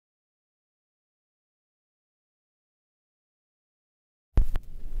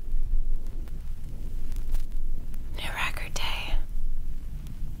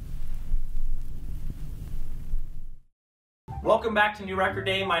Welcome back to New Record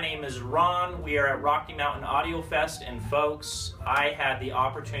Day. My name is Ron. We are at Rocky Mountain Audio Fest, and folks, I had the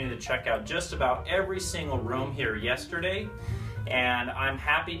opportunity to check out just about every single room here yesterday, and I'm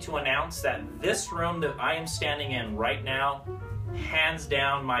happy to announce that this room that I am standing in right now, hands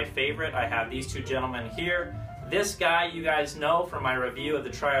down my favorite. I have these two gentlemen here. This guy you guys know from my review of the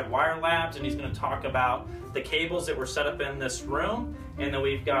Triode Wire Labs, and he's going to talk about the cables that were set up in this room. And then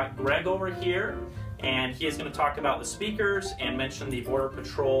we've got Greg over here, and he is going to talk about the speakers and mention the Border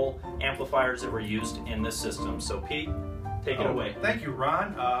Patrol amplifiers that were used in this system. So Pete, take it away. Thank you,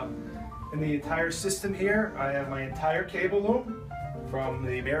 Ron. In the entire system here, I have my entire cable loom, from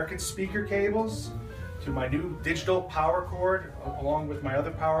the American speaker cables to my new digital power cord, along with my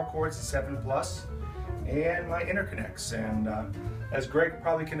other power cords, the 7 Plus, and my interconnects. And as Greg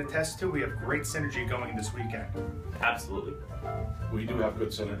probably can attest to, we have great synergy going this weekend. Absolutely. We do have good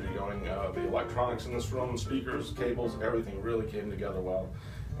synergy going. The electronics in this room, speakers, cables, everything really came together well.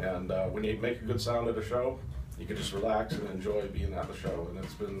 And when you make a good sound at a show, you can just relax and enjoy being at the show. And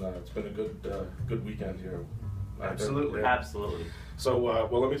it's been a good weekend here. Absolutely. Absolutely. So,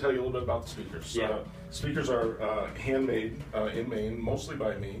 well, let me tell you a little bit about the speakers. Yeah. Speakers are handmade in Maine, mostly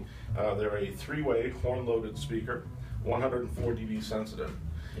by me. They're a 3-way horn-loaded speaker, 104 dB sensitive.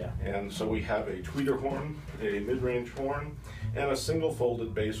 Yeah. And so we have a tweeter horn, a mid-range horn, and a single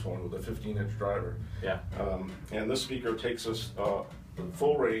folded bass horn with a 15-inch driver. Yeah. And this speaker takes us the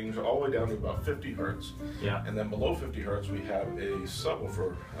full range all the way down to about 50 hertz. Yeah. And then below 50 hertz we have a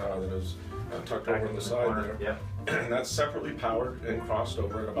subwoofer that is tucked over in the side corner. there. Yeah. And that's separately powered and crossed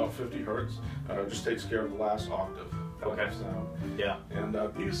over at about 50 hertz. Just takes care of the last octave. Okay. Of sound. Yeah. And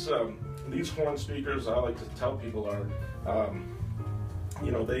these horn speakers, I like to tell people, are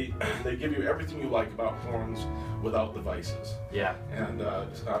you know, they give you everything you like about horns without devices. Yeah. And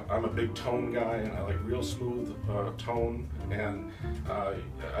I'm a big tone guy, and I like real smooth tone. And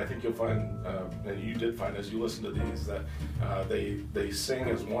I think you'll find, and you did find as you listen to these, that they sing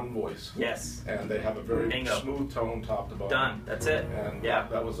as one voice. Yes. And they have a very Bingo. Smooth tone, top to bottom. Done. That's it. And yeah.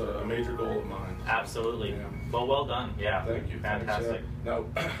 that was a major goal of mine. Absolutely. Yeah. Well done. Yeah. Thank you. Fantastic. Now,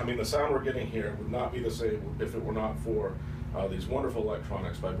 I mean, the sound we're getting here would not be the same if it were not for these wonderful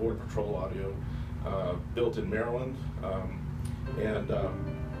electronics by Border Patrol Audio, built in Maryland. We have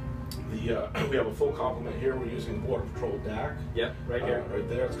a full complement here. We're using the Border Patrol DAC. Yep, right here. Right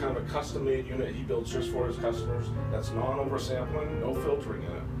there. It's kind of a custom-made unit he builds just for his customers. That's non-oversampling, no filtering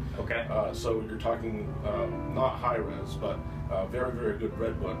in it. Okay. So you're talking not high-res, but very, very good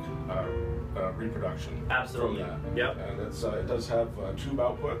Redbook reproduction. Absolutely. From that. Yep. And it does have tube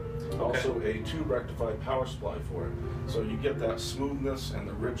output, also a tube rectified power supply for it. So you get that smoothness and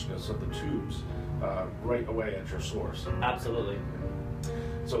the richness of the tubes right away at your source. Absolutely.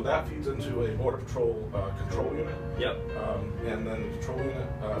 So that feeds into a Border Patrol control unit. Yep. And then the control unit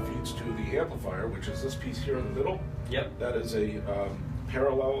feeds to the amplifier, which is this piece here in the middle. Yep. That is a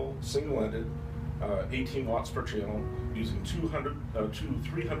parallel, single-ended, 18 watts per channel, using 200 to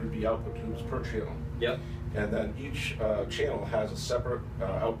 300B output tubes per channel. Yep. And then each channel has a separate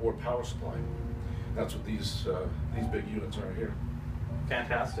outboard power supply. That's what these big units are here.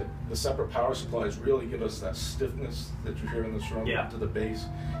 Fantastic. The separate power supplies really give us that stiffness that you hear in this room to the bass,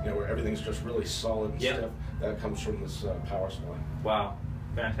 you know, where everything's just really solid and stiff. That comes from this power supply. Wow.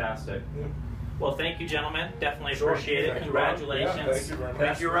 Fantastic. Yeah. Well, thank you, gentlemen. Definitely Sure. appreciate it. Thank you, Congratulations. Ron. Yeah, thank you very much.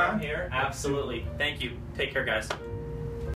 Thank you, Ron. Here. Absolutely. Thank you. Take care, guys.